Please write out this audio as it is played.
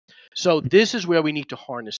So this is where we need to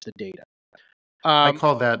harness the data. I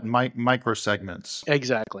call that microsegments.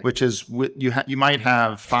 Exactly. Which is you might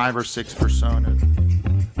have 5 or 6 personas.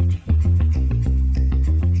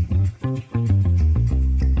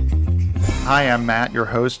 Hi, I'm Matt, your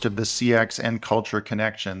host of the CX and Culture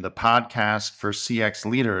Connection, the podcast for CX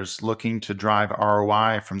leaders looking to drive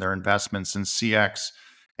ROI from their investments in CX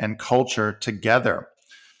and culture together.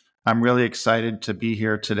 I'm really excited to be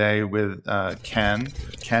here today with Ken.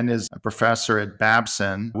 Ken is a professor at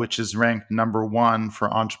Babson, which is ranked #1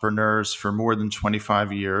 for entrepreneurs for more than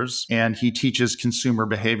 25 years. And he teaches consumer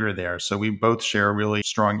behavior there. So we both share a really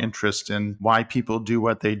strong interest in why people do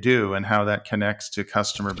what they do and how that connects to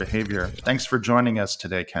customer behavior. Thanks for joining us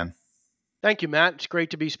today, Ken. Thank you, Matt. It's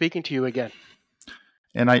great to be speaking to you again.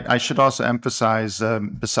 And I should also emphasize,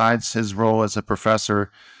 besides his role as a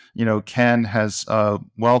professor, Ken has a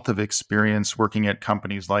wealth of experience working at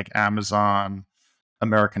companies like Amazon,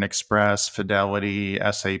 American Express, Fidelity,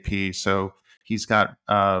 SAP. So he's got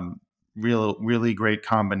really great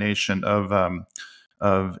combination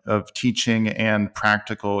of teaching and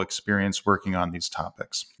practical experience working on these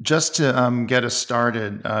topics. Just to get us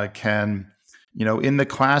started, Ken, in the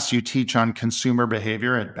class you teach on consumer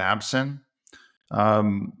behavior at Babson.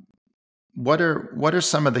 What are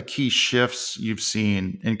some of the key shifts you've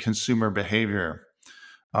seen in consumer behavior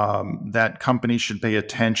that companies should pay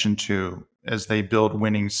attention to as they build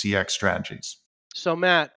winning CX strategies? So,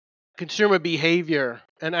 Matt, consumer behavior,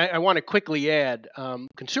 and I want to quickly add,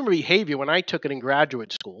 consumer behavior, when I took it in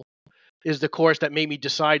graduate school, is the course that made me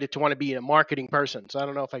decide to want to be a marketing person. So I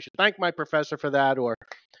don't know if I should thank my professor for that or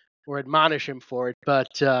admonish him for it, but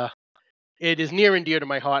it is near and dear to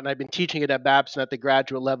my heart, and I've been teaching it at Babson at the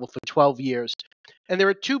graduate level for 12 years. And there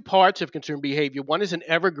are two parts of consumer behavior. One is an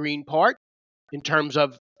evergreen part in terms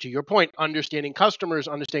of, to your point, understanding customers,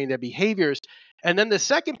 understanding their behaviors. And then the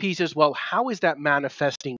second piece is, well, how is that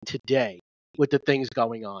manifesting today with the things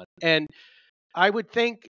going on? And I would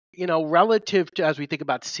think, relative to, as we think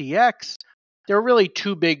about CX, there are really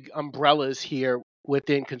two big umbrellas here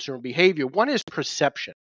within consumer behavior. One is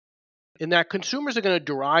perception, in that consumers are going to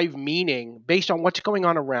derive meaning based on what's going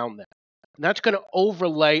on around them. And that's going to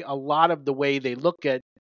overlay a lot of the way they look at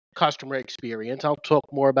customer experience. I'll talk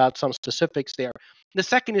more about some specifics there. The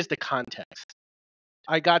second is the context.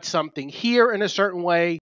 I got something here in a certain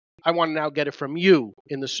way. I want to now get it from you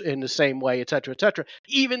in the same way, et cetera,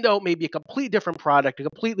 even though it may be a completely different product, a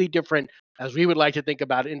completely different, as we would like to think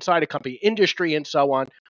about it, inside a company, industry, and so on.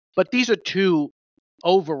 But these are two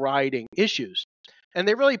overriding issues. And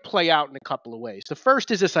they really play out in a couple of ways. The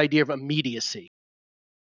first is this idea of immediacy.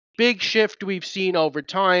 Big shift we've seen over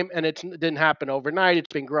time, and it didn't happen overnight. It's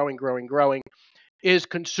been growing, is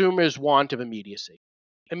consumers' want of immediacy.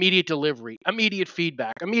 Immediate delivery, immediate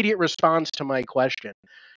feedback, immediate response to my question.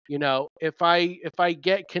 If I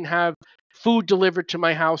can have food delivered to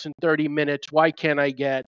my house in 30 minutes, why can't I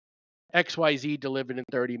get XYZ delivered in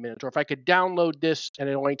 30 minutes? Or if I could download this and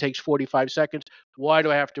it only takes 45 seconds, why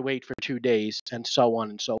do I have to wait for 2 days? And so on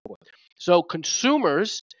and so forth. So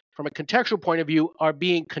consumers, from a contextual point of view, are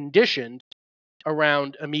being conditioned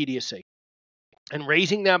around immediacy and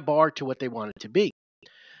raising that bar to what they want it to be,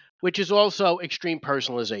 which is also extreme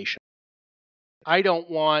personalization. I don't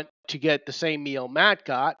want to get the same meal Matt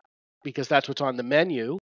got because that's what's on the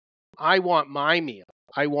menu. I want my meal.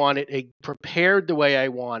 I want it prepared the way I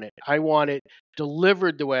want it. I want it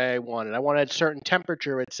delivered the way I want it. I want it at a certain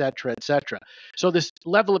temperature, et cetera, et cetera. So this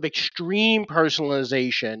level of extreme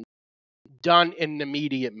personalization done in an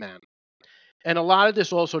immediate manner. And a lot of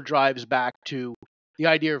this also drives back to the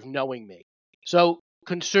idea of knowing me. So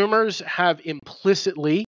consumers have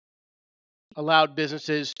implicitly allowed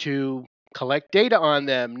businesses to collect data on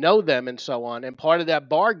them, know them, and so on. And part of that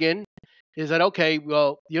bargain is that, okay,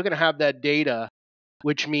 well, you're going to have that data,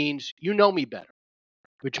 which means you know me better,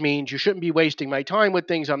 which means you shouldn't be wasting my time with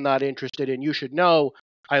things I'm not interested in. You should know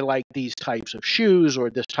I like these types of shoes or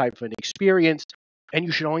this type of an experience, and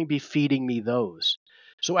you should only be feeding me those.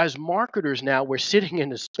 So as marketers now, we're sitting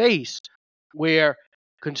in a space where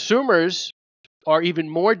consumers are even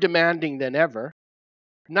more demanding than ever,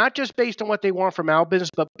 not just based on what they want from our business,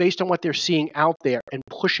 but based on what they're seeing out there and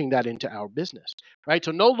pushing that into our business, right?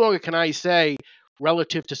 So no longer can I say,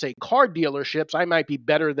 relative to, say, car dealerships, I might be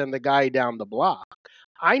better than the guy down the block.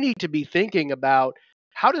 I need to be thinking about,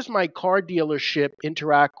 how does my car dealership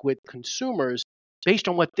interact with consumers based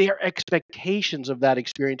on what their expectations of that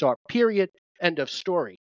experience are, period, end of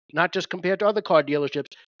story. Not just compared to other car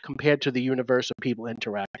dealerships, compared to the universe of people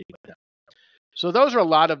interacting with them. So those are a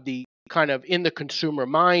lot of the kind of in the consumer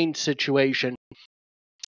mind situation.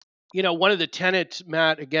 One of the tenets,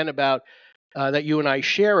 Matt, again, about that you and I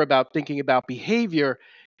share about thinking about behavior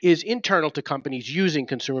is internal to companies using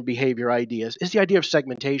consumer behavior ideas is the idea of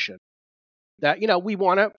segmentation. That, we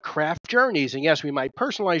want to craft journeys. And yes, we might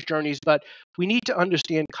personalize journeys, but we need to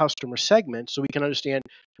understand customer segments so we can understand,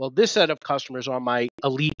 well, this set of customers are my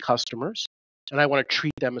elite customers, and I want to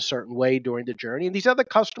treat them a certain way during the journey. And these other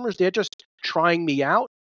customers, they're just trying me out.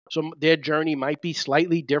 So their journey might be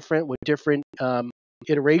slightly different with different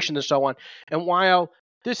iterations and so on. And while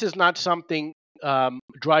this is not something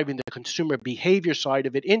driving the consumer behavior side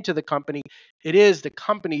of it into the company, it is the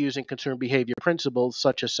company using consumer behavior principles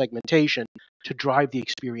such as segmentation to drive the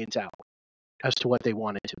experience out as to what they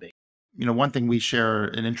want it to be. One thing we share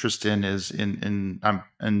an interest in is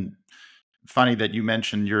and funny that you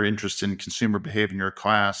mentioned your interest in consumer behavior in your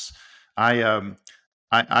class. I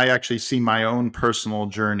actually see my own personal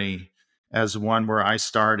journey as one where I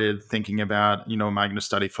started thinking about, am I going to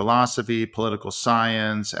study philosophy, political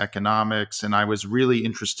science, economics, and I was really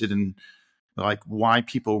interested in like why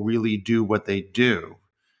people really do what they do.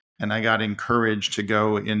 And I got encouraged to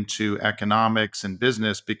go into economics and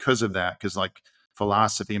business because of that, because like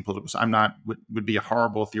philosophy and political, I'm not would be a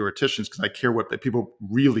horrible theoreticians because I care what people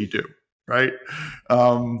really do, right?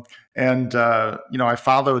 I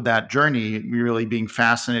followed that journey, really being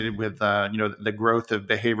fascinated with the growth of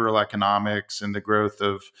behavioral economics and the growth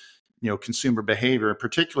of consumer behavior,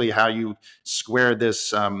 particularly how you square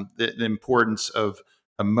this the importance of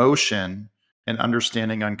emotion and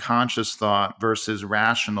understanding unconscious thought versus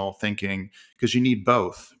rational thinking, because you need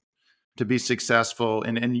both to be successful.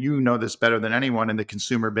 And you know this better than anyone in the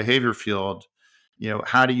consumer behavior field.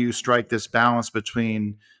 How do you strike this balance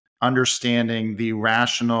between understanding the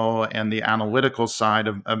rational and the analytical side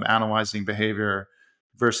of analyzing behavior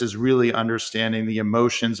versus really understanding the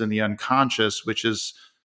emotions and the unconscious, which is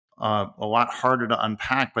a lot harder to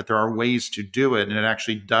unpack, but there are ways to do it. And it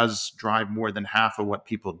actually does drive more than half of what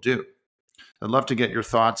people do. I'd love to get your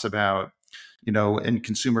thoughts about, in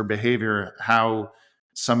consumer behavior, how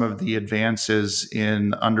some of the advances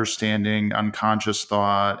in understanding unconscious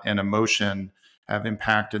thought and emotion have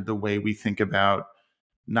impacted the way we think about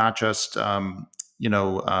not just,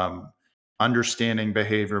 understanding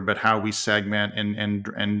behavior, but how we segment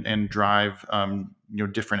and drive,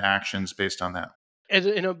 different actions based on that. As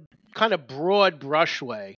in a kind of broad brush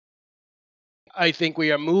way, I think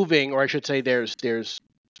we are moving, or I should say, there's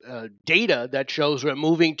data that shows we're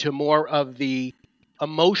moving to more of the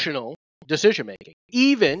emotional decision making,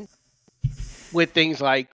 even with things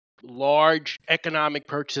like large economic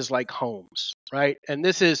purchases like homes, right? And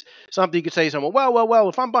this is something you could say, someone, well,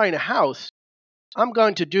 if I'm buying a house, I'm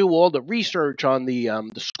going to do all the research on the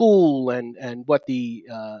school and what the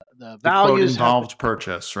values. The quote involved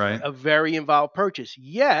purchase, right? A very involved purchase.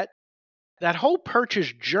 Yet that whole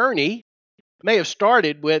purchase journey may have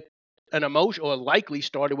started with an emotion, or likely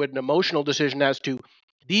started with an emotional decision as to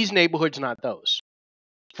these neighborhoods, not those,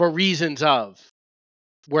 for reasons of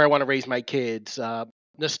where I want to raise my kids,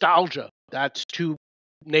 nostalgia. That's two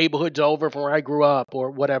neighborhoods over from where I grew up,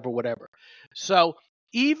 or whatever. So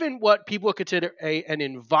even what people consider an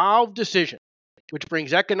involved decision, which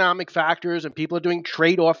brings economic factors and people are doing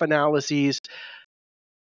trade-off analyses,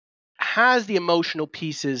 has the emotional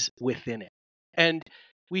pieces within it. And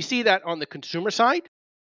we see that on the consumer side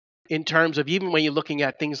in terms of even when you're looking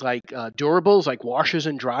at things like durables, like washers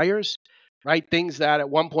and dryers, right? Things that at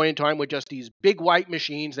one point in time were just these big white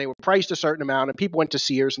machines. They were priced a certain amount and people went to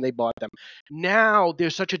Sears and they bought them. Now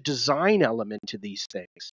there's such a design element to these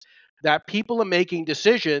things that people are making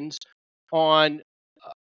decisions on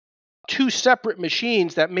two separate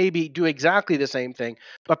machines that maybe do exactly the same thing,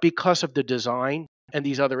 but because of the design and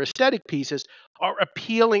these other aesthetic pieces are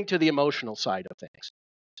appealing to the emotional side of things.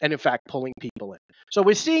 And in fact, pulling people in. So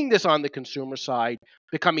we're seeing this on the consumer side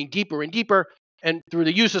becoming deeper and deeper. And through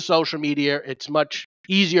the use of social media, it's much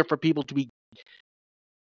easier for people to be,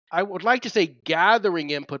 I would like to say, gathering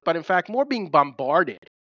input, but in fact, more being bombarded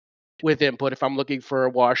with input. If I'm looking for a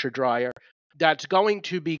washer dryer, that's going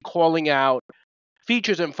to be calling out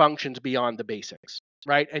features and functions beyond the basics,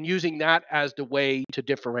 right? And using that as the way to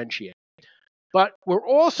differentiate. But we're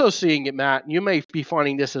also seeing it, Matt, and you may be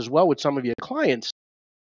finding this as well with some of your clients.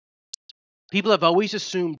 People have always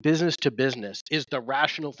assumed business to business is the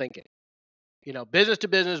rational thinking. Business to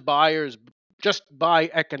business buyers just buy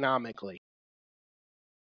economically.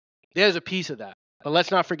 There's a piece of that. But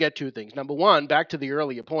let's not forget two things. Number one, back to the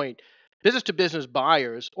earlier point, business to business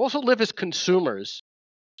buyers also live as consumers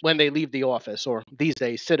when they leave the office, or these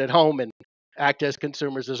days sit at home and act as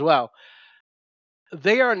consumers as well.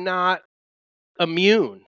 They are not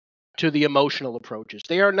immune to the emotional approaches.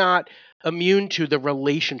 They are not immune to the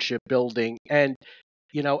relationship building. And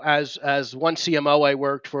As one CMO I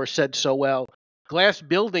worked for said so well, glass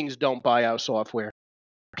buildings don't buy our software,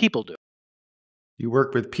 people do. You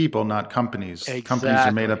work with people, not companies. Companies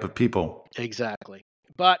are made Exactly. up of people. Exactly.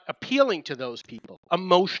 But appealing to those people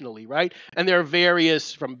emotionally, right? And there are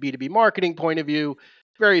various, from B2B marketing point of view,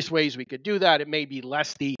 various ways we could do that. It may be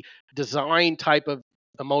less the design type of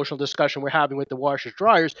emotional discussion we're having with the washers,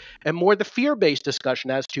 dryers, and more the fear-based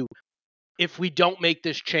discussion as to, if we don't make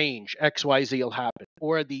this change, XYZ will happen.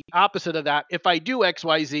 Or the opposite of that, if I do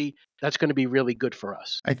XYZ, that's going to be really good for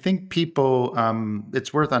us. I think people,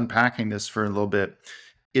 it's worth unpacking this for a little bit.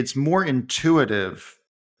 It's more intuitive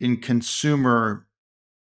in consumer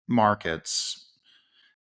markets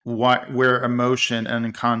where emotion and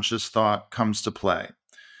unconscious thought comes to play.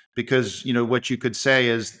 Because, what you could say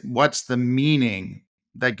is, what's the meaning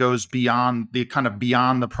that goes beyond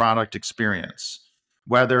the product experience?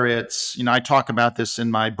 Whether it's, I talk about this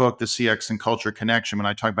in my book, The CX and Culture Connection, when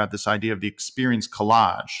I talk about this idea of the experience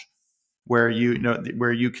collage, where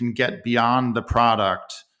where you can get beyond the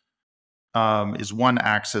product, is one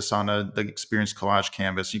axis on the experience collage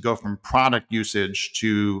canvas. You go from product usage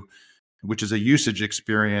which is a usage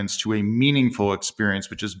experience, to a meaningful experience,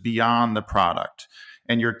 which is beyond the product.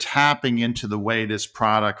 And you're tapping into the way this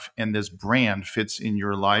product and this brand fits in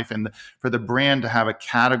your life. And for the brand to have a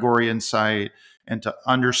category insight and to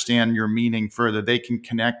understand your meaning further, they can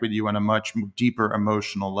connect with you on a much deeper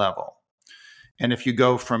emotional level. And if you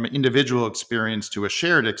go from individual experience to a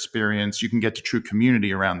shared experience, you can get to true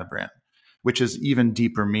community around the brand, which is even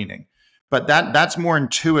deeper meaning. But that's more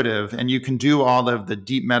intuitive, and you can do all of the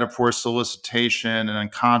deep metaphor solicitation and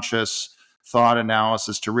unconscious thought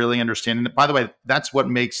analysis to really understand. And by the way, that's what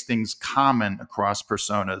makes things common across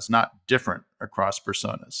personas, not different across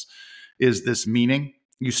personas, is this meaning.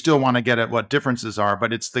 You still want to get at what differences are,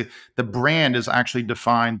 but it's the brand is actually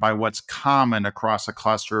defined by what's common across a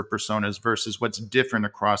cluster of personas versus what's different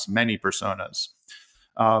across many personas.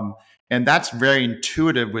 And that's very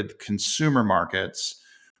intuitive with consumer markets.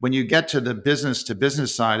 When you get to the business to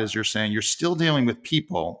business side, as you're saying, you're still dealing with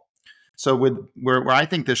people. So where I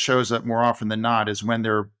think this shows up more often than not is when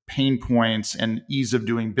their pain points and ease of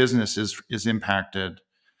doing business is impacted.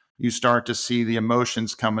 You start to see the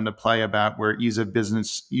emotions come into play about where ease of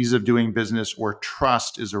doing business, or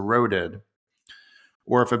trust is eroded.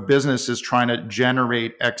 Or if a business is trying to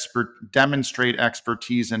demonstrate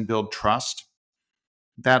expertise and build trust,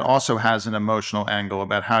 that also has an emotional angle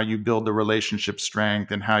about how you build the relationship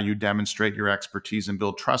strength and how you demonstrate your expertise and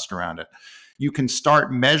build trust around it. You can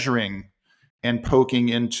start measuring and poking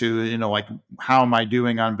into, like, how am I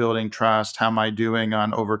doing on building trust? How am I doing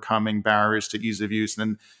on overcoming barriers to ease of use?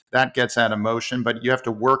 And then that gets at emotion, but you have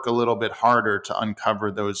to work a little bit harder to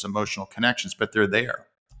uncover those emotional connections, but they're there.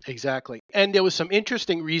 Exactly. And there was some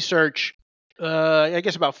interesting research, I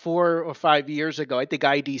guess about 4 or 5 years ago. I think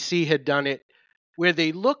IDC had done it, where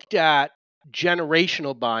they looked at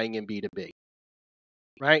generational buying in B2B,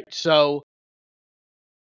 right? So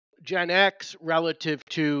Gen X relative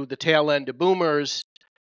to the tail end of boomers,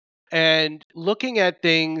 and looking at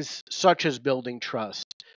things such as building trust,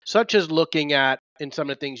 such as looking at, in some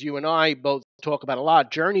of the things you and I both talk about a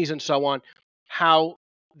lot, journeys and so on, how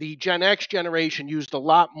the Gen X generation used a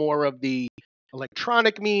lot more of the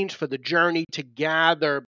electronic means for the journey to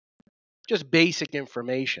gather just basic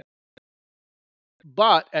information.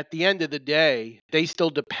 But at the end of the day, they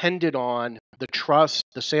still depended on the trust,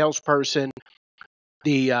 the salesperson,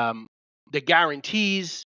 the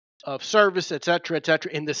guarantees of service, et cetera,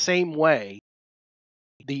 in the same way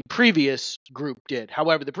the previous group did.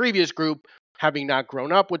 However, the previous group, having not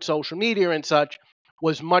grown up with social media and such,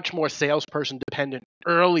 was much more salesperson dependent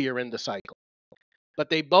earlier in the cycle.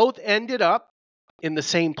 But they both ended up in the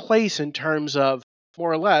same place in terms of,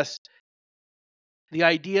 more or less, the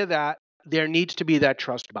idea that there needs to be that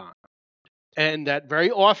trust bond. And that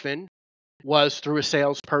very often was through a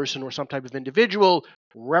salesperson or some type of individual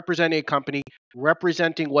representing a company,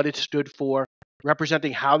 representing what it stood for,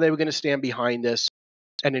 representing how they were going to stand behind this,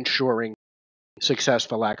 and ensuring success,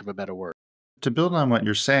 for lack of a better word. To build on what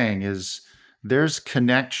you're saying, is there's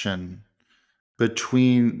connection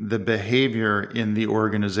between the behavior in the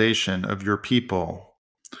organization of your people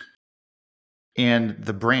and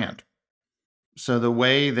the brand. So the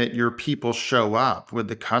way that your people show up with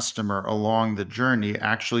the customer along the journey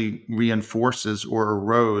actually reinforces or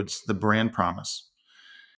erodes the brand promise.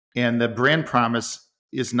 And the brand promise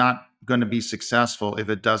is not going to be successful if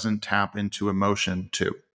it doesn't tap into emotion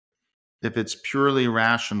too. If it's purely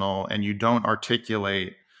rational and you don't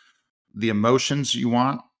articulate the emotions you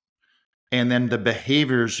want and then the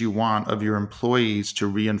behaviors you want of your employees to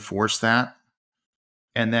reinforce that,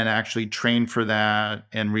 and then actually train for that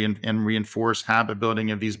and reinforce habit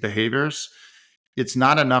building of these behaviors, it's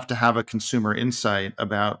not enough to have a consumer insight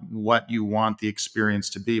about what you want the experience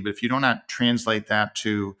to be. But if you don't translate that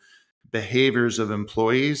to behaviors of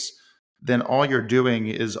employees, then all you're doing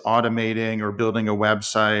is automating or building a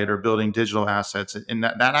website or building digital assets. And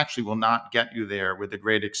that actually will not get you there with a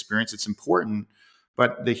great experience. It's important,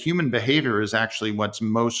 but the human behavior is actually what's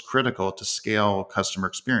most critical to scale customer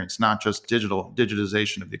experience, not just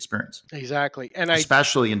digitization of the experience, Exactly. And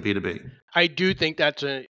especially in B2B. I do think that's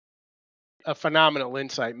a phenomenal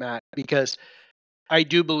insight, Matt, because I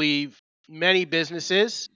do believe many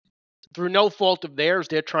businesses, through no fault of theirs,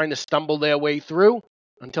 they're trying to stumble their way through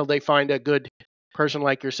until they find a good person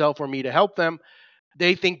like yourself or me to help them.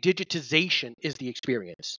 They think digitization is the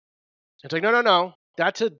experience. It's like, no.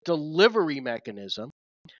 That's a delivery mechanism.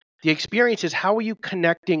 The experience is, how are you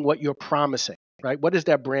connecting what you're promising, right? What is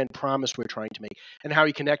that brand promise we're trying to make? And how are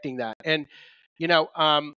you connecting that? And,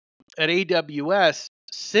 at AWS,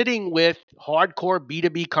 sitting with hardcore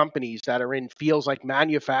B2B companies that are in fields like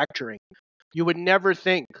manufacturing, you would never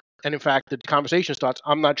think, and in fact, the conversation starts,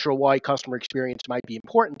 I'm not sure why customer experience might be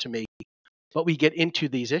important to me, but we get into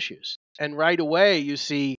these issues. And right away, you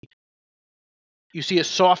see a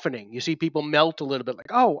softening. You see people melt a little bit,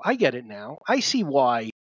 like, oh, I get it now. I see why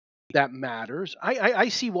that matters. I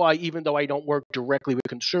see why, even though I don't work directly with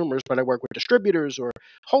consumers, but I work with distributors or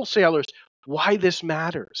wholesalers, why this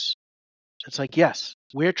matters. It's like, yes,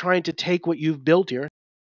 we're trying to take what you've built here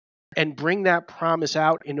and bring that promise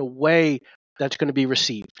out in a way that's going to be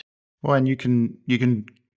received. Well, and you can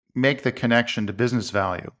make the connection to business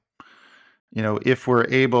value. If we're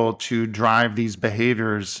able to drive these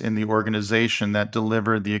behaviors in the organization that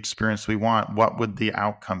deliver the experience we want, what would the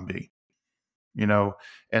outcome be?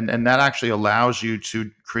 And that actually allows you to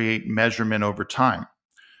create measurement over time,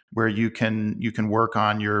 where you can work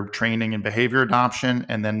on your training and behavior adoption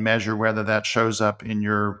and then measure whether that shows up in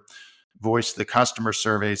your voice the customer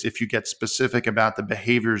surveys. If you get specific about the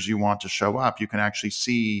behaviors you want to show up, you can actually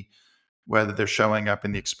see whether they're showing up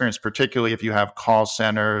in the experience, particularly if you have call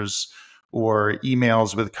centers or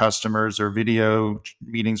emails with customers or video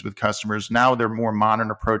meetings with customers. Now they're more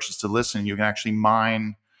modern approaches to listening. You can actually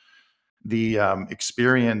mine the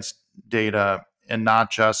experience data and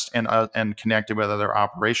not just and connect it with other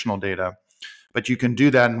operational data. But you can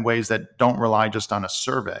do that in ways that don't rely just on a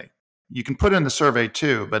survey. You can put in the survey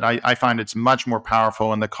too, but I find it's much more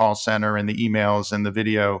powerful in the call center and the emails and the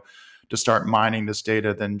video to start mining this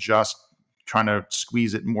data than just trying to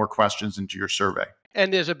squeeze it more questions into your survey.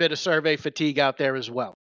 And there's a bit of survey fatigue out there as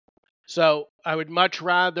well. So I would much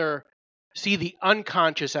rather see the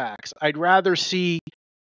unconscious acts. I'd rather see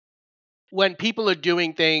when people are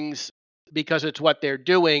doing things because it's what they're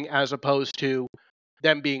doing, as opposed to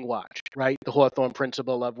them being watched, right? The Hawthorne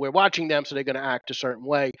principle of, we're watching them, so they're going to act a certain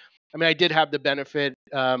way. I mean, I did have the benefit,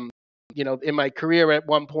 in my career at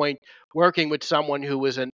one point, working with someone who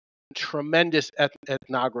was a tremendous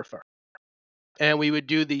ethnographer. And we would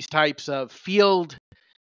do these types of field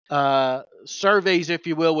surveys, if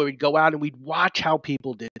you will, where we'd go out and we'd watch how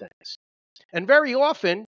people did things. And very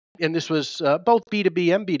often, and this was both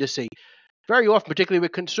B2B and B2C, very often, particularly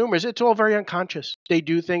with consumers, it's all very unconscious. They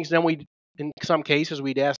do things, then in some cases,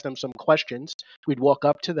 we'd ask them some questions. We'd walk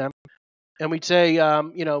up to them and we'd say,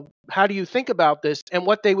 how do you think about this? And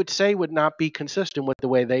what they would say would not be consistent with the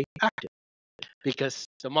way they acted. Because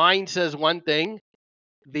the mind says one thing,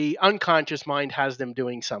 the unconscious mind has them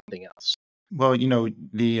doing something else. Well,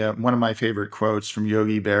 the one of my favorite quotes from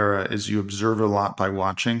Yogi Berra is, "You observe a lot by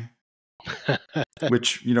watching,"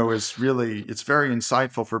 which is really, it's very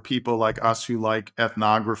insightful for people like us who like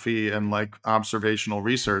ethnography and like observational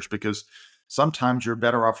research, because sometimes you're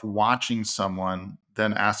better off watching someone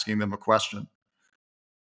than asking them a question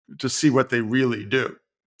to see what they really do,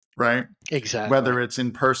 right? Exactly. Whether it's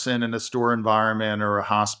in person in a store environment or a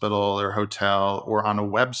hospital or hotel or on a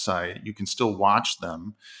website, you can still watch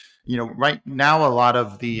them. Right now, a lot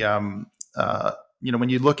of the, when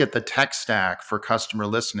you look at the tech stack for customer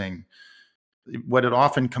listening, what it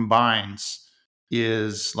often combines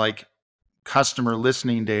is like customer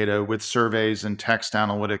listening data with surveys and text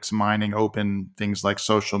analytics mining, open things like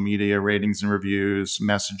social media, ratings and reviews,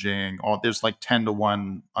 messaging. There's like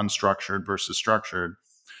 10-to-1 unstructured versus structured,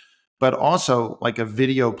 but also like a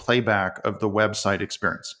video playback of the website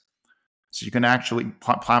experience. So you can actually,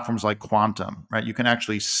 platforms like Quantum, right? You can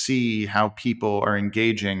actually see how people are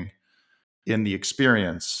engaging in the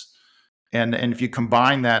experience. And if you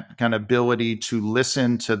combine that kind of ability to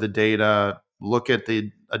listen to the data, look at the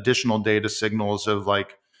additional data signals of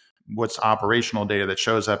like what's operational data that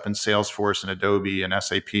shows up in Salesforce and Adobe and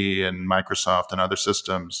SAP and Microsoft and other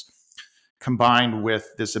systems, combined with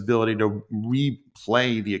this ability to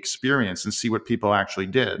replay the experience and see what people actually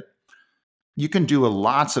did. You can do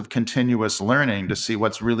lots of continuous learning to see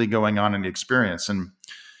what's really going on in the experience. And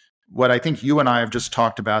what I think you and I have just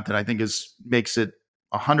talked about that I think makes it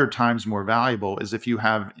 100 times more valuable is if you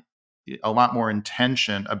have a lot more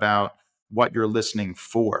intention about what you're listening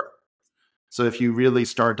for. So if you really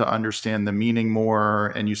start to understand the meaning more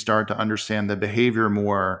and you start to understand the behavior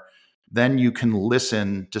more, then you can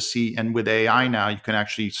listen to see. And with AI now, you can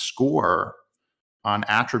actually score on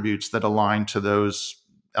attributes that align to those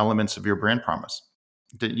elements of your brand promise.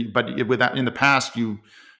 But with that, in the past, you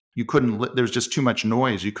couldn't. There's just too much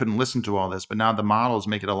noise. You couldn't listen to all this. But now the models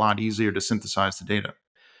make it a lot easier to synthesize the data.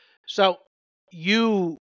 So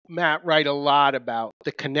you, Matt, write a lot about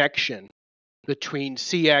the connection between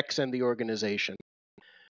CX and the organization.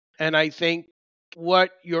 And I think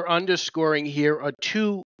what you're underscoring here are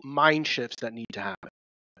two mind shifts that need to happen.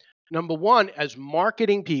 Number one, as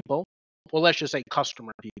marketing people, well, let's just say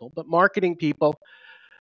customer people, but marketing people,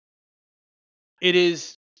 it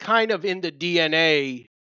is kind of in the DNA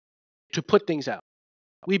to put things out.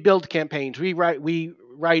 We build campaigns, we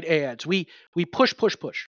write ads, we push.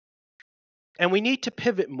 And we need to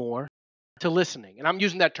pivot more to listening. And I'm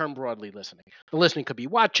using that term broadly, listening. The listening could be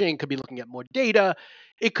watching, could be looking at more data.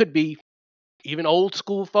 It could be even old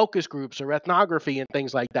school focus groups or ethnography and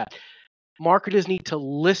things like that. Marketers need to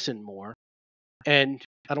listen more. And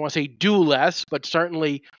I don't want to say do less, but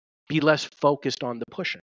certainly be less focused on the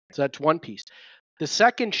pushing. So that's one piece. The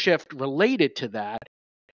second shift related to that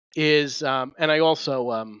is, and I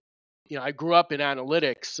also, I grew up in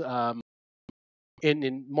analytics,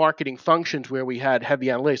 in marketing functions where we had heavy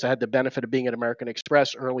analytics. I had the benefit of being at American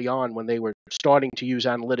Express early on when they were starting to use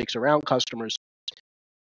analytics around customers.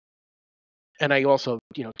 And I also,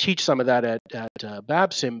 teach some of that at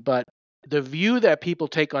Babson. But the view that people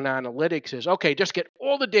take on analytics is, okay, just get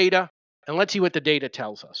all the data and let's see what the data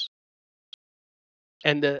tells us.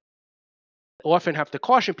 And often have to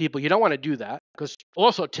caution people, you don't want to do that, because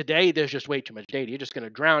also today there's just way too much data. You're just going to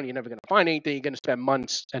drown. You're never going to find anything. You're going to spend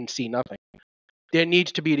months and see nothing. There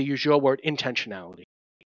needs to be, to use your word, intentionality.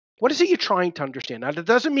 What is it you're trying to understand? Now, that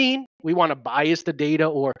doesn't mean we want to bias the data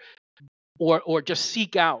or just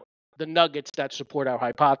seek out the nuggets that support our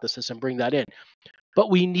hypothesis and bring that in.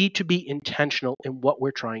 But we need to be intentional in what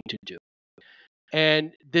we're trying to do.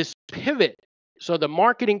 And this pivot, so the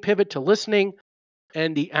marketing pivot to listening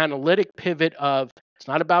and the analytic pivot of, it's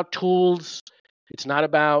not about tools, it's not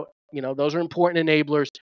about, those are important enablers.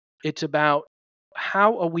 It's about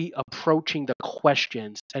how are we approaching the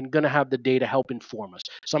questions and going to have the data help inform us.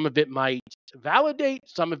 Some of it might validate,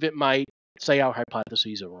 some of it might say our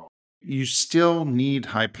hypotheses are wrong. You still need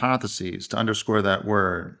hypotheses to underscore that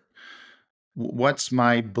word. What's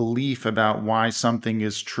my belief about why something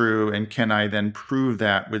is true, and can I then prove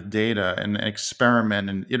that with data and experiment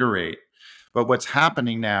and iterate? But what's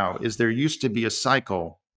happening now is there used to be a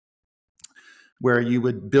cycle where you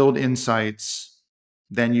would build insights,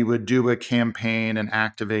 then you would do a campaign and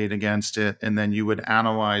activate against it, and then you would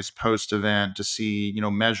analyze post-event to see,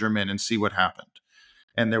 measurement and see what happened.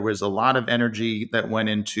 And there was a lot of energy that went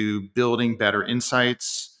into building better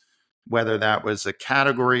insights, whether that was a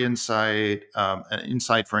category insight, an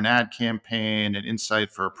insight for an ad campaign, an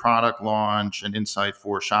insight for a product launch, an insight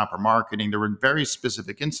for shopper marketing. There were very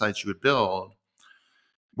specific insights you would build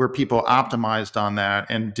where people optimized on that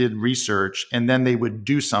and did research, and then they would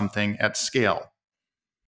do something at scale.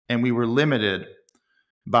 And we were limited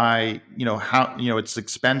by, how, it's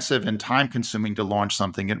expensive and time consuming to launch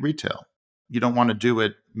something at retail. You don't want to do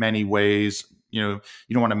it many ways. You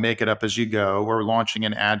don't want to make it up as you go, or launching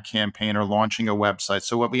an ad campaign or launching a website.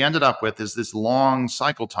 So what we ended up with is this long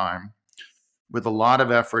cycle time with a lot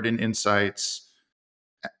of effort and insights.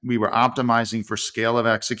 We were optimizing for scale of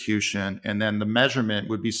execution, and then the measurement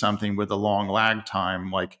would be something with a long lag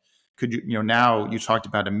time. Like, could you, now you talked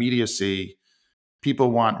about immediacy.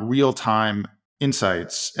 People want real-time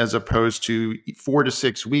insights, as opposed to 4 to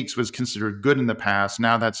 6 weeks was considered good in the past.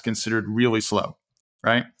 Now that's considered really slow,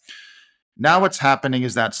 right? Now what's happening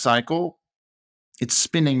is that cycle, it's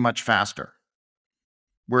spinning much faster.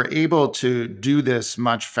 We're able to do this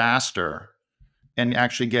much faster and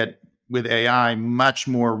actually get, with AI, much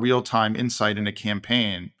more real-time insight in a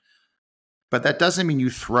campaign. But that doesn't mean you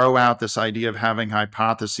throw out this idea of having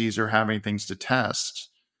hypotheses or having things to test.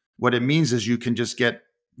 What it means is you can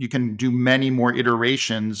do many more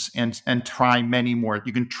iterations and try many more.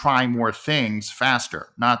 You can try more things faster.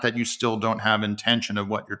 Not that you still don't have intention of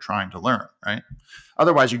what you're trying to learn, right?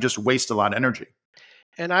 Otherwise, you just waste a lot of energy.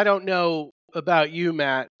 And I don't know about you,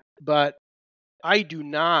 Matt, but I do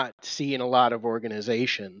not see in a lot of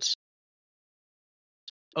organizations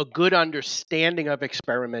a good understanding of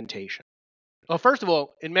experimentation. Well, first of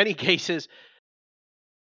all, in many cases,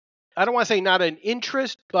 I don't want to say not an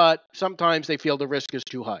interest, but sometimes they feel the risk is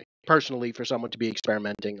too high, personally, for someone to be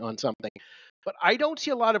experimenting on something. But I don't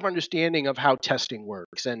see a lot of understanding of how testing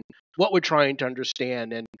works and what we're trying to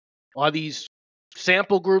understand. And are these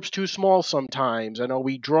sample groups too small sometimes? And are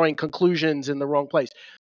we drawing conclusions in the wrong place?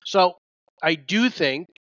 So I do think,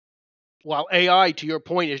 while AI, to your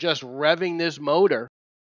point, is just revving this motor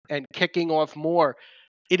and kicking off more,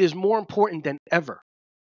 it is more important than ever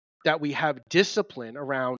that we have discipline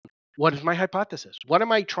around what is my hypothesis? What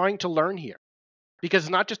am I trying to learn here? Because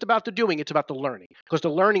it's not just about the doing, it's about the learning. Because the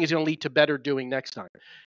learning is going to lead to better doing next time.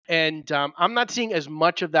 And I'm not seeing as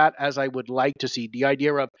much of that as I would like to see. The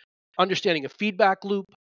idea of understanding a feedback loop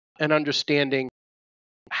and understanding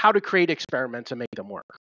how to create experiments and make them work.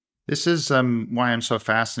 This is why I'm so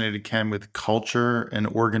fascinated, Ken, with culture and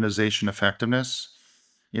organization effectiveness.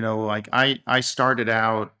 Like I started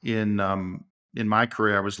out in my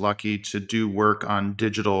career, I was lucky to do work on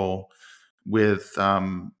digital with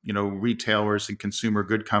retailers and consumer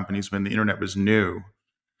good companies when the internet was new.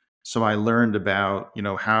 So I learned about,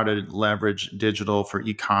 how to leverage digital for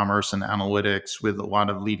e-commerce and analytics with a lot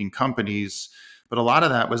of leading companies. But a lot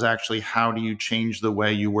of that was actually, how do you change the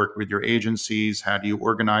way you work with your agencies? How do you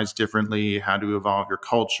organize differently? How do you evolve your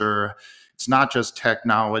culture? It's not just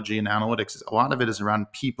technology and analytics. A lot of it is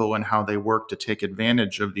around people and how they work to take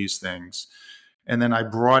advantage of these things. And then I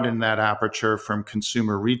broadened that aperture from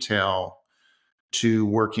consumer retail to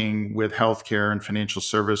working with healthcare and financial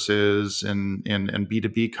services and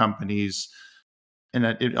B2B companies. And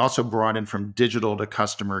it also brought in from digital to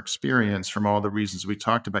customer experience, from all the reasons we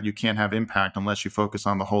talked about. You can't have impact unless you focus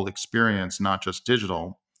on the whole experience, not just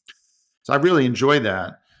digital. So I really enjoy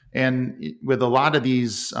that. And with a lot of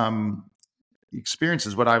these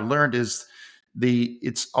experiences, what I've learned is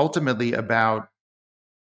it's ultimately about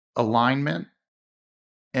alignment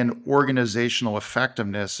and organizational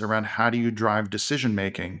effectiveness around how do you drive decision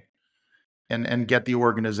making and get the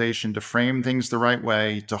organization to frame things the right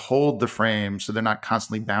way, to hold the frame so they're not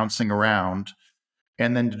constantly bouncing around,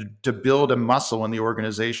 and then to build a muscle in the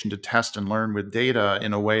organization to test and learn with data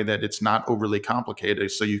in a way that it's not overly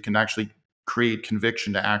complicated, so you can actually create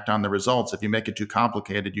conviction to act on the results. If you make it too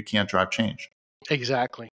complicated, you can't drive change.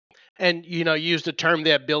 Exactly. And, you use the term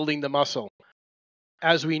there, building the muscle.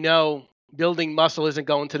 As we know, building muscle isn't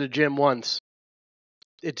going to the gym once.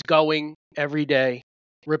 It's going every day,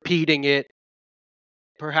 repeating it,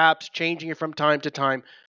 perhaps changing it from time to time.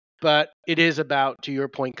 But it is about, to your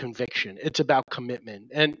point, conviction. It's about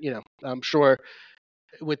commitment. And, I'm sure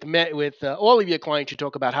with all of your clients, you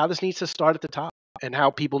talk about how this needs to start at the top and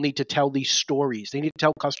how people need to tell these stories. They need to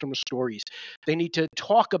tell customer stories. They need to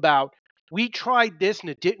talk about, we tried this and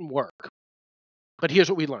it didn't work, but here's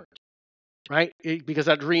what we learned, right? Because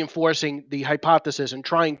that's reinforcing the hypothesis and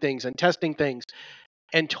trying things and testing things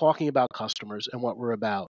and talking about customers and what we're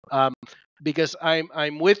about. Because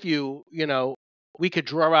I'm with you. We could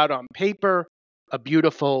draw out on paper a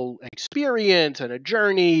beautiful experience and a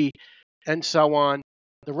journey and so on.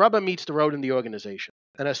 The rubber meets the road in the organization.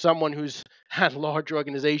 And as someone who's had large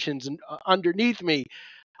organizations underneath me,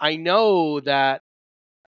 I know that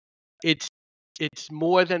it's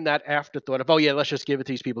more than that afterthought of, oh yeah, let's just give it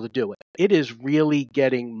to these people to do it. It is really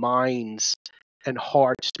getting minds and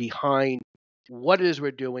hearts behind what it is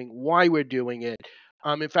we're doing, why we're doing it.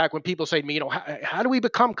 In fact, when people say to me, how do we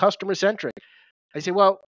become customer centric? I say,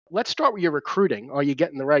 well, let's start with your recruiting. Are you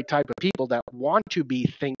getting the right type of people that want to be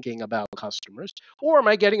thinking about customers? Or am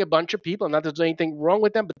I getting a bunch of people, not that there's anything wrong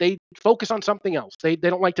with them, but they focus on something else. They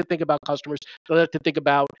don't like to think about customers. They like to think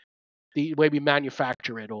about the way we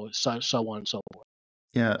manufacture it, or so on and so forth.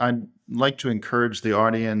 Yeah, I'd like to encourage the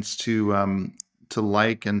audience to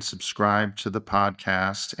like and subscribe to the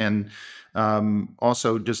podcast, and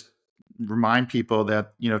also just remind people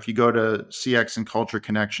that if you go to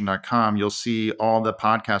cxandcultureconnection.com, you'll see all the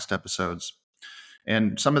podcast episodes.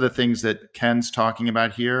 And some of the things that Ken's talking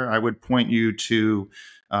about here, I would point you to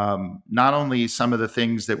not only some of the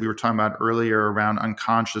things that we were talking about earlier around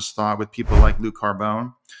unconscious thought with people like Lou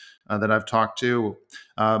Carbone that I've talked to,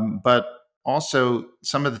 but also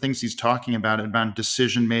some of the things he's talking about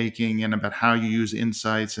decision making and about how you use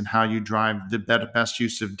insights and how you drive the best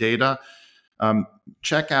use of data.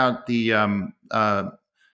 Check out the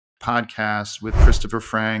podcast with Christopher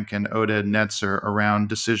Frank and Oded Netzer around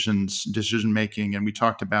decision making, and we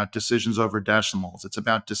talked about decisions over decimals. It's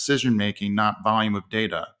about decision making, not volume of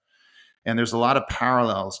data. And there's a lot of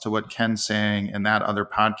parallels to what Ken's saying in that other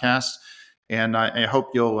podcast. And I hope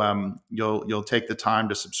you'll take the time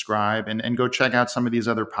to subscribe and go check out some of these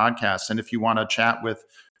other podcasts. And if you want to chat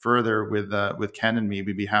further with Ken and me,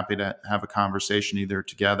 we'd be happy to have a conversation either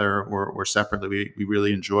together or separately. We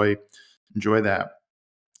really enjoy that.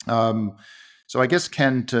 So I guess,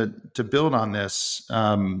 Ken, to build on this,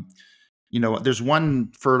 there's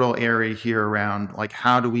one fertile area here around like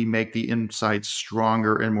how do we make the insights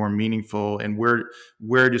stronger and more meaningful, and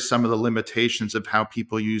where do some of the limitations of how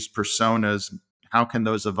people use personas, how can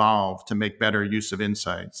those evolve to make better use of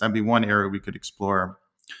insights? That'd be one area we could explore.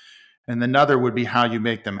 And another would be how you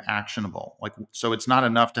make them actionable. So it's not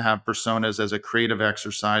enough to have personas as a creative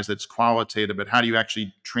exercise that's qualitative, but how do you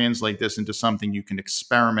actually translate this into something you can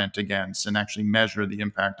experiment against and actually measure the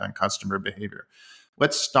impact on customer behavior?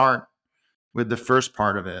 Let's start with the first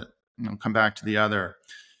part of it, and I'll come back to the other.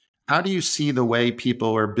 How do you see the way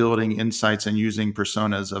people are building insights and using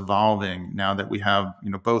personas evolving now that we have,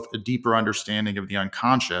 both a deeper understanding of the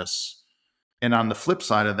unconscious, and on the flip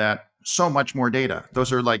side of that, so much more data?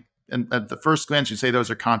 Those are like, and at the first glance, you say those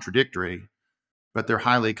are contradictory, but they're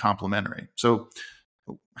highly complementary. So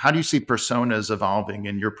how do you see personas evolving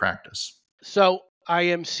in your practice? So I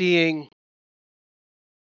am seeing,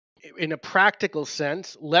 in a practical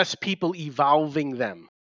sense, less people evolving them.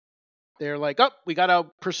 They're like, oh, we got a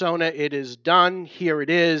persona. It is done. Here it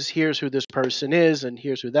is. Here's who this person is, and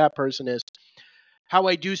here's who that person is. How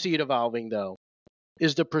I do see it evolving, though,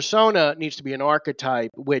 is the persona needs to be an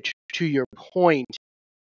archetype, which, to your point,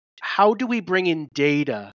 how do we bring in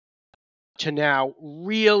data to now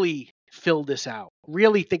really fill this out?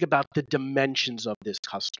 Really think about the dimensions of this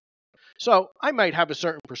customer. So I might have a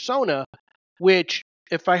certain persona, which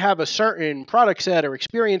if I have a certain product set or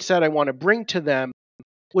experience set I want to bring to them,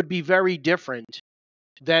 would be very different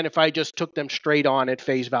than if I just took them straight on at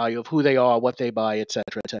face value of who they are, what they buy, et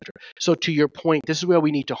cetera, et cetera. So to your point, this is where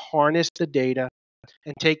we need to harness the data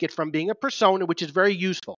and take it from being a persona, which is very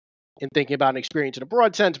useful in thinking about an experience in a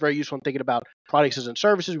broad sense, very useful in thinking about products and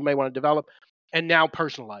services we may want to develop, and now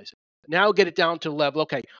personalize it. Now get it down to the level,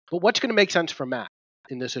 okay, but what's going to make sense for Matt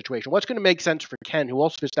in this situation? What's going to make sense for Ken, who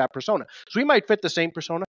also fits that persona? So we might fit the same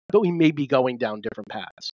persona, but we may be going down different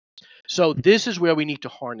paths. So this is where we need to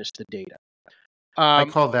harness the data. I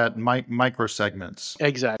call that microsegments.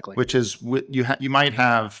 Exactly. Which is you might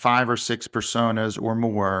have 5 or 6 personas or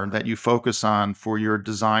more that you focus on for your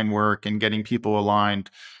design work and getting people aligned.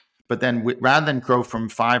 But then rather than grow from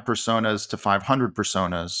 5 personas to 500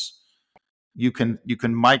 personas, you can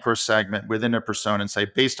microsegment within a persona and say,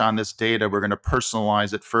 based on this data, we're going to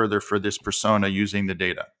personalize it further for this persona using the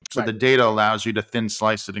data. So right. The data allows you to thin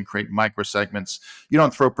slice it and create microsegments. You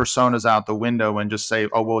don't throw personas out the window and just say,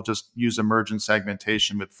 oh, we'll just use emergent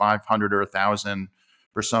segmentation with 500 or 1,000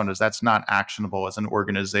 personas. That's not actionable as an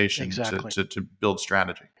organization. Exactly. to build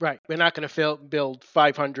strategy. Right. We're not going to build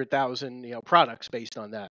 500,000 products based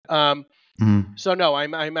on that. So no,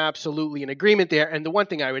 I'm absolutely in agreement there. And the one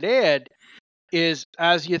thing I would add is,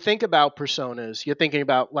 as you think about personas, you're thinking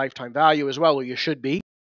about lifetime value as well, or you should be.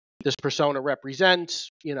 This persona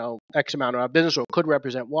represents, X amount of our business, or could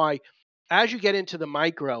represent Y. As you get into the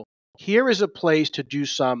micro, here is a place to do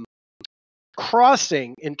some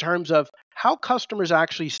crossing in terms of how customers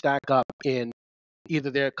actually stack up in either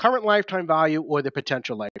their current lifetime value or their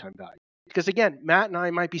potential lifetime value. Because again, Matt and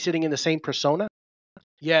I might be sitting in the same persona,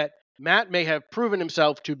 yet Matt may have proven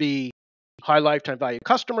himself to be high lifetime value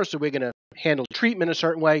customer, so we're going to handle treatment a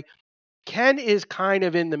certain way. Ken is kind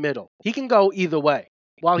of in the middle. He can go either way.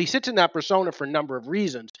 While he sits in that persona for a number of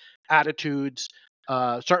reasons, attitudes,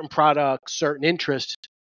 certain products, certain interests,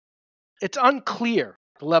 it's unclear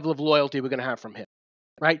the level of loyalty we're going to have from him,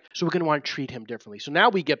 right? So we're going to want to treat him differently. So now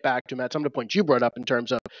we get back to, Matt, some of the points you brought up in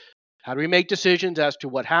terms of how do we make decisions as to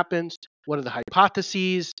what happens, what are the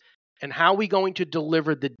hypotheses, and how are we going to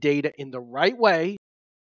deliver the data in the right way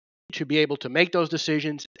to be able to make those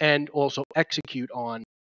decisions and also execute on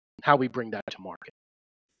how we bring that to market.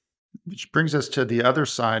 Which brings us to the other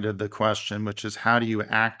side of the question, which is how do you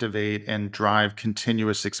activate and drive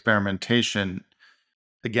continuous experimentation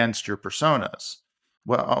against your personas?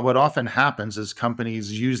 What often happens is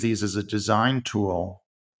companies use these as a design tool,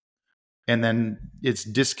 and then it's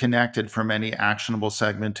disconnected from any actionable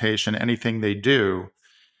segmentation. Anything they do,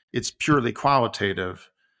 it's purely qualitative.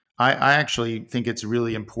 I actually think it's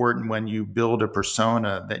really important when you build a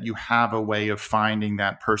persona that you have a way of finding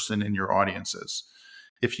that person in your audiences.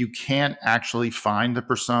 If you can't actually find the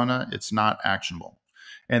persona, it's not actionable.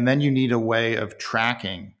 And then you need a way of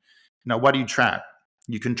tracking. Now, what do you track?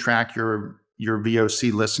 You can track your your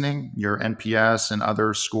VOC listening, your NPS and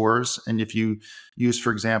other scores. And if you use,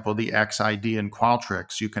 for example, the XID and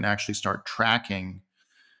Qualtrics, you can actually start tracking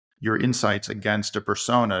your insights against a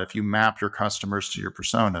persona if you map your customers to your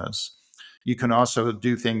personas. You can also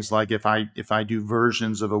do things like if I do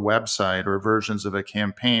versions of a website or versions of a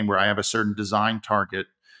campaign where I have a certain design target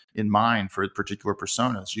in mind for particular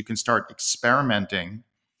personas, you can start experimenting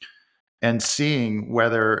and seeing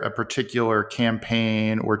whether a particular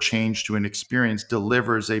campaign or change to an experience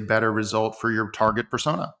delivers a better result for your target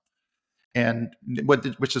persona. And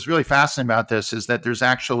which is really fascinating about this is that there's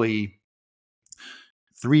actually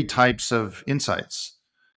three types of insights: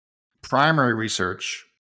 primary research,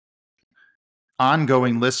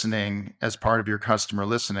 ongoing listening as part of your customer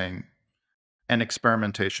listening, and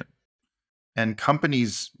experimentation. And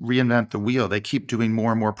companies reinvent the wheel. They keep doing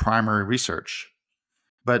more and more primary research.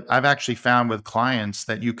 But I've actually found with clients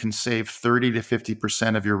that you can save 30 to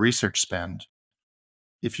 50% of your research spend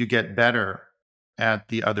if you get better at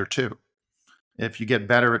the other two. If you get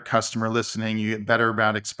better at customer listening, you get better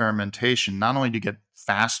about experimentation. Not only do you get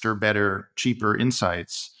faster, better, cheaper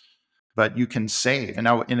insights, but you can save. And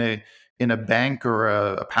now in a bank or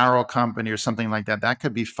a apparel company or something like that, that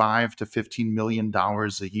could be $5 to $15 million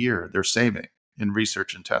a year they're saving in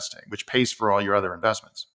research and testing, which pays for all your other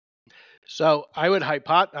investments. So I would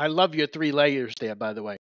I love your three layers there, by the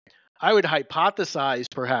way. I would hypothesize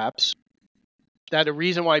perhaps that a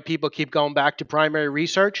reason why people keep going back to primary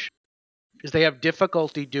research is they have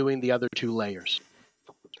difficulty doing the other two layers,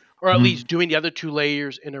 or at least doing the other two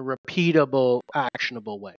layers in a repeatable,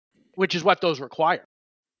 actionable way, which is what those require.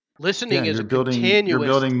 Listening is a continuous. You're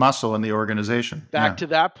building muscle in the organization. Back to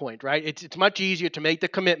that point, right? It's much easier to make the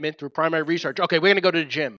commitment through primary research. Okay, we're going to go to the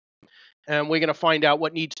gym, and we're going to find out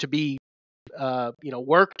what needs to be,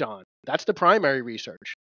 worked on. That's the primary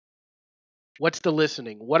research. What's the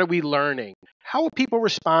listening? What are we learning? How are people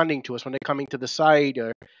responding to us when they're coming to the site,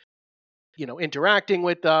 or interacting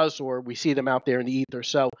with us, or we see them out there in the ether?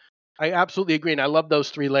 So I absolutely agree, and I love those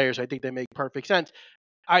three layers. I think they make perfect sense.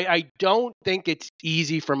 I don't think it's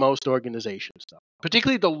easy for most organizations, though.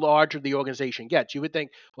 Particularly the larger the organization gets. You would think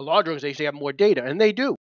a large organization, they have more data, and they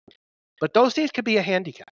do. But those things could be a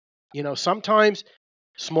handicap. Sometimes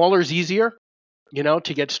smaller is easier,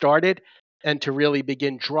 to get started and to really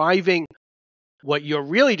begin driving. What you're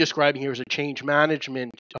really describing here is a change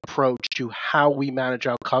management approach to how we manage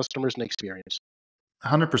our customers and experience.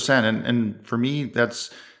 100%. And for me,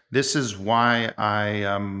 this is why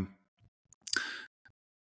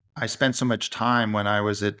I spent so much time when I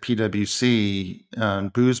was at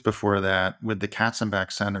PwC, Booz before that, with the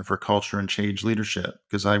Katzenbach Center for Culture and Change Leadership,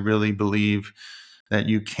 because I really believe that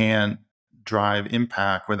you can't drive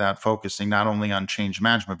impact without focusing not only on change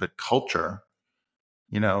management, but culture,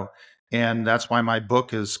 and that's why my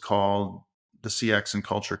book is called The CX and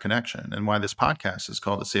Culture Connection, and why this podcast is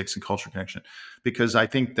called The CX and Culture Connection, because I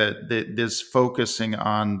think that this focusing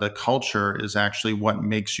on the culture is actually what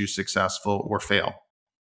makes you successful or fail.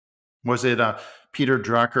 Was it Peter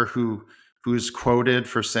Drucker who's quoted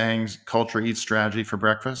for saying culture eats strategy for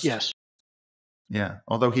breakfast? Yes. Yeah.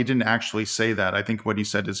 Although he didn't actually say that, I think what he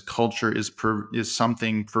said is culture is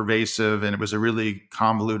something pervasive, and it was a really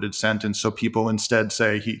convoluted sentence. So people instead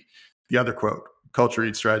say the other quote, culture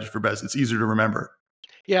eats strategy for breakfast. It's easier to remember.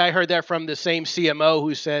 Yeah, I heard that from the same CMO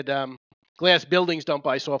who said, glass buildings don't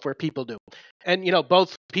buy software, people do. And,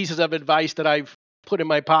 both pieces of advice that I've put in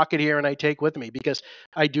my pocket here and I take with me, because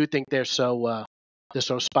I do think they're so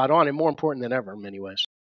spot on and more important than ever in many ways.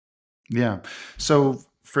 Yeah. So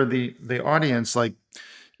for the audience, what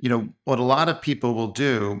a lot of people will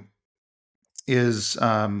do is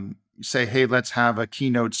say, hey, let's have a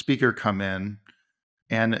keynote speaker come in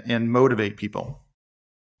and motivate people,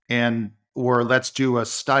 or let's do a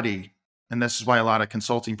study. And this is why a lot of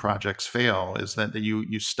consulting projects fail, is that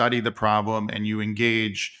you study the problem and you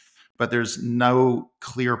engage, but there's no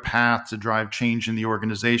clear path to drive change in the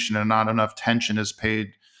organization, and not enough attention is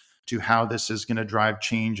paid to how this is going to drive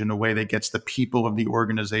change in a way that gets the people of the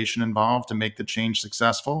organization involved to make the change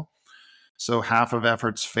successful. So half of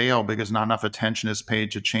efforts fail because not enough attention is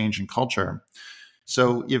paid to change and culture.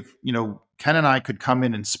 So if, Ken and I could come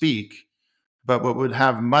in and speak, but what would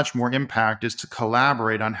have much more impact is to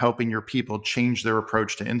collaborate on helping your people change their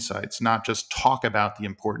approach to insights, not just talk about the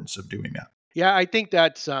importance of doing that. Yeah, I think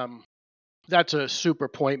that's a super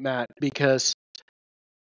point, Matt, because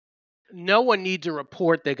no one needs a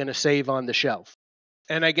report they're going to save on the shelf.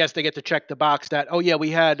 And I guess they get to check the box that, oh yeah, we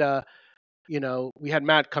had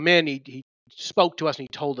Matt come in, he spoke to us and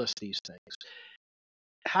he told us these things.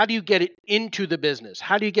 how do you get it into the business?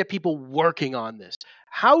 How do you get people working on this?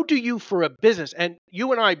 How do you, for a business, and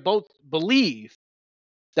you and I both believe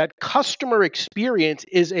that customer experience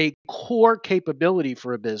is a core capability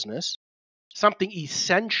for a business, something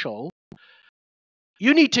essential.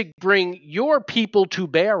 You need to bring your people to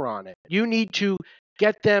bear on it. You need to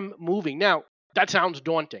get them moving. Now, that sounds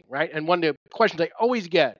daunting, right? And one of the questions I always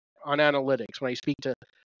get on analytics when I speak to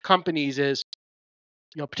companies is,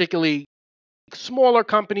 particularly smaller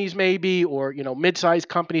companies maybe, or, mid-sized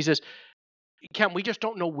companies is, Ken, we just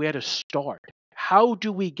don't know where to start. How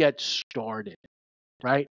do we get started,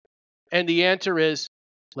 right? And the answer is,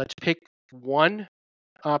 let's pick one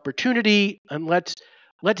opportunity and let's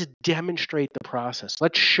demonstrate the process.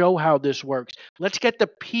 Let's show how this works. Let's get the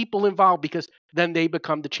people involved, because then they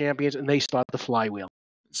become the champions and they start the flywheel.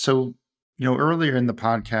 So, earlier in the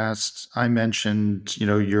podcast, I mentioned,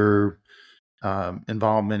 your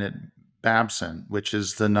involvement at Babson, which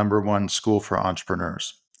is the #1 school for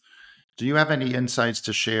entrepreneurs. Do you have any insights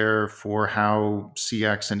to share for how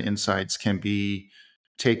CX and insights can be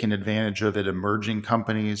taken advantage of at emerging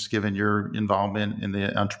companies, given your involvement in the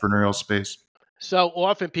entrepreneurial space? So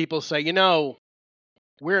often people say,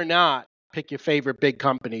 we're not, pick your favorite big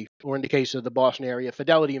company, or in the case of the Boston area,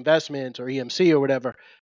 Fidelity Investments or EMC or whatever.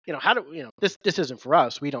 This isn't for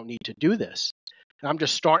us. We don't need to do this. I'm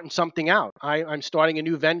just starting something out. I'm starting a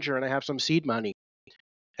new venture and I have some seed money.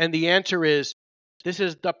 And the answer is, this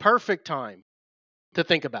is the perfect time to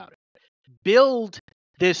think about it. Build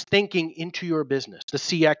this thinking into your business, the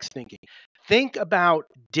CX thinking. Think about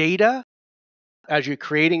data as you're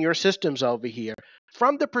creating your systems over here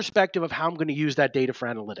from the perspective of how I'm going to use that data for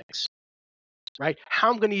analytics, right?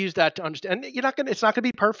 How I'm going to use that to understand. And it's not going to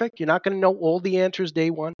be perfect. You're not going to know all the answers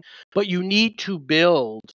day one, but you need to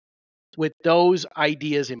build with those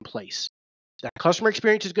ideas in place. That customer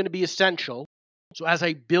experience is going to be essential. So as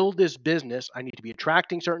I build this business, I need to be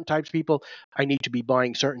attracting certain types of people. I need to be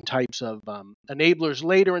buying certain types of enablers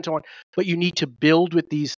later and so on. But you need to build with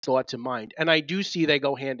these thoughts in mind. And I do see they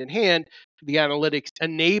go hand in hand, the analytics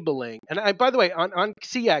enabling. And by the way, on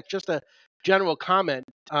CX, just a general comment,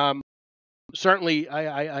 certainly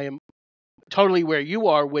I am totally where you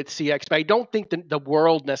are with CX, but I don't think the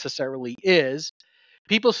world necessarily is.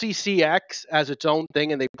 People see CX as its own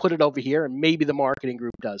thing and they put it over here, and maybe the marketing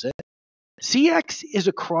group does it. CX is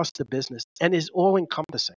across the business and is all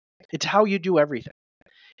encompassing. It's how you do everything.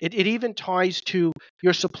 It even ties to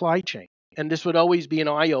your supply chain. And this would always be an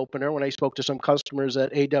eye opener when I spoke to some customers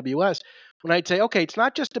at AWS, when I'd say, okay, it's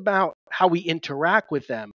not just about how we interact with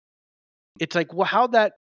them. It's like, well, how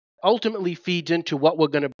that ultimately feeds into what we're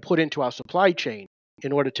going to put into our supply chain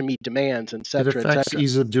in order to meet demands, et It cetera, et affects cetera.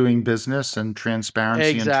 ease of doing business and transparency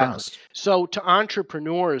and Exactly. trust. So to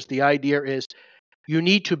entrepreneurs, the idea is you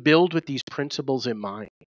need to build with these principles in mind.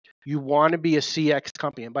 You want to be a CX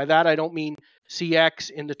company. And by that, I don't mean CX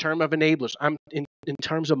in the term of enablers. I'm in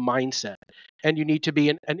terms of mindset. And you need to be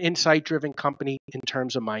an insight-driven company in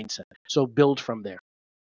terms of mindset. So build from there.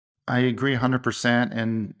 I agree 100%.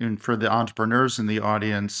 And for the entrepreneurs in the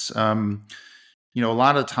audience, a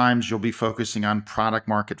lot of times you'll be focusing on product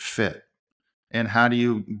market fit. And how do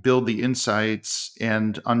you build the insights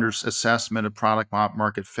and assessment of product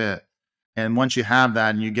market fit? And once you have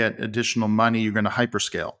that and you get additional money, you're going to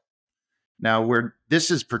hyperscale. Now, where this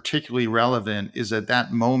is particularly relevant is at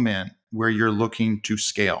that moment where you're looking to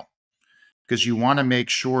scale, because you want to make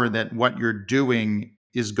sure that what you're doing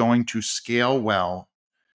is going to scale well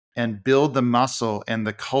and build the muscle and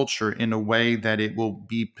the culture in a way that it will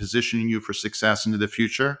be positioning you for success into the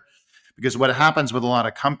future. Because what happens with a lot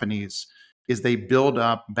of companies is they build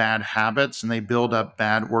up bad habits and they build up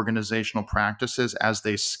bad organizational practices as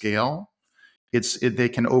they scale. They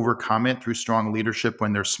can overcome it through strong leadership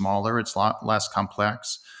when they're smaller. It's a lot less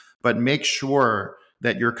complex. But make sure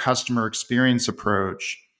that your customer experience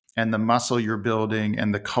approach and the muscle you're building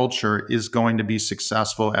and the culture is going to be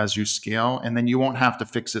successful as you scale, and then you won't have to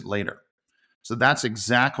fix it later. So that's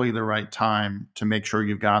exactly the right time to make sure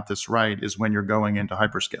you've got this right, is when you're going into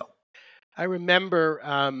hyperscale. I remember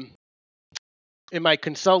in my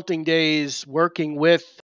consulting days working with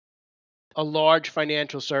a large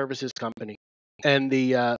financial services company, and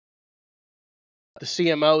the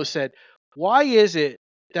CMO said, why is it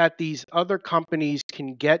that these other companies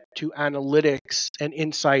can get to analytics and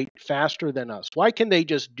insight faster than us? Why can they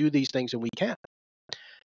just do these things and we can't?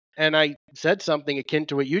 And I said something akin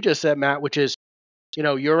to what you just said, Matt, which is,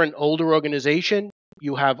 you're an older organization,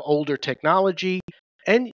 you have older technology,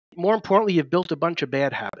 and more importantly, you've built a bunch of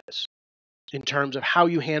bad habits in terms of how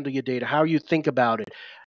you handle your data, how you think about it.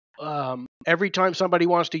 Every time somebody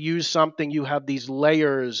wants to use something, you have these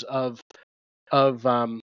layers of of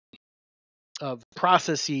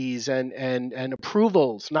processes and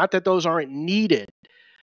approvals. Not that those aren't needed,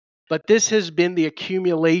 but this has been the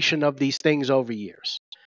accumulation of these things over years.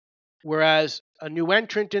 Whereas a new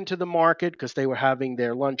entrant into the market, because they were having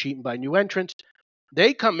their lunch eaten by new entrants,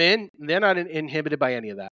 they come in, they're not inhibited by any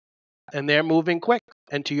of that. And they're moving quick.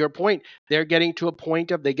 And to your point, they're getting to a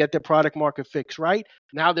point of they get their product market fix right.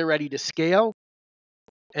 Now they're ready to scale,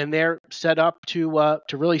 and they're set up to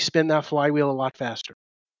really spin that flywheel a lot faster.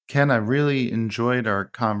 Ken, I really enjoyed our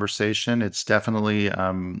conversation. It's definitely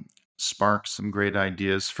sparked some great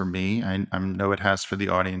ideas for me. I know it has for the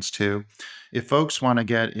audience too. If folks want to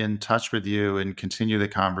get in touch with you and continue the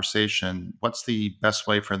conversation, what's the best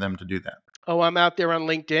way for them to do that? Oh, I'm out there on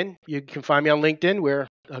LinkedIn. You can find me on LinkedIn, where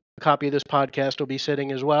a copy of this podcast will be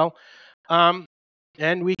sitting as well. And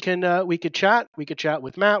we could chat. We could chat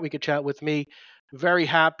with Matt. We could chat with me. Very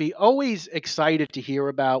happy. Always excited to hear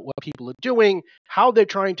about what people are doing, how they're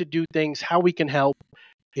trying to do things, how we can help.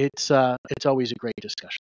 It's always a great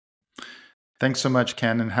discussion. Thanks so much,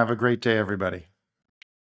 Ken, and have a great day, everybody.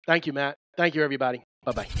 Thank you, Matt. Thank you, everybody.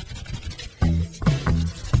 Bye-bye.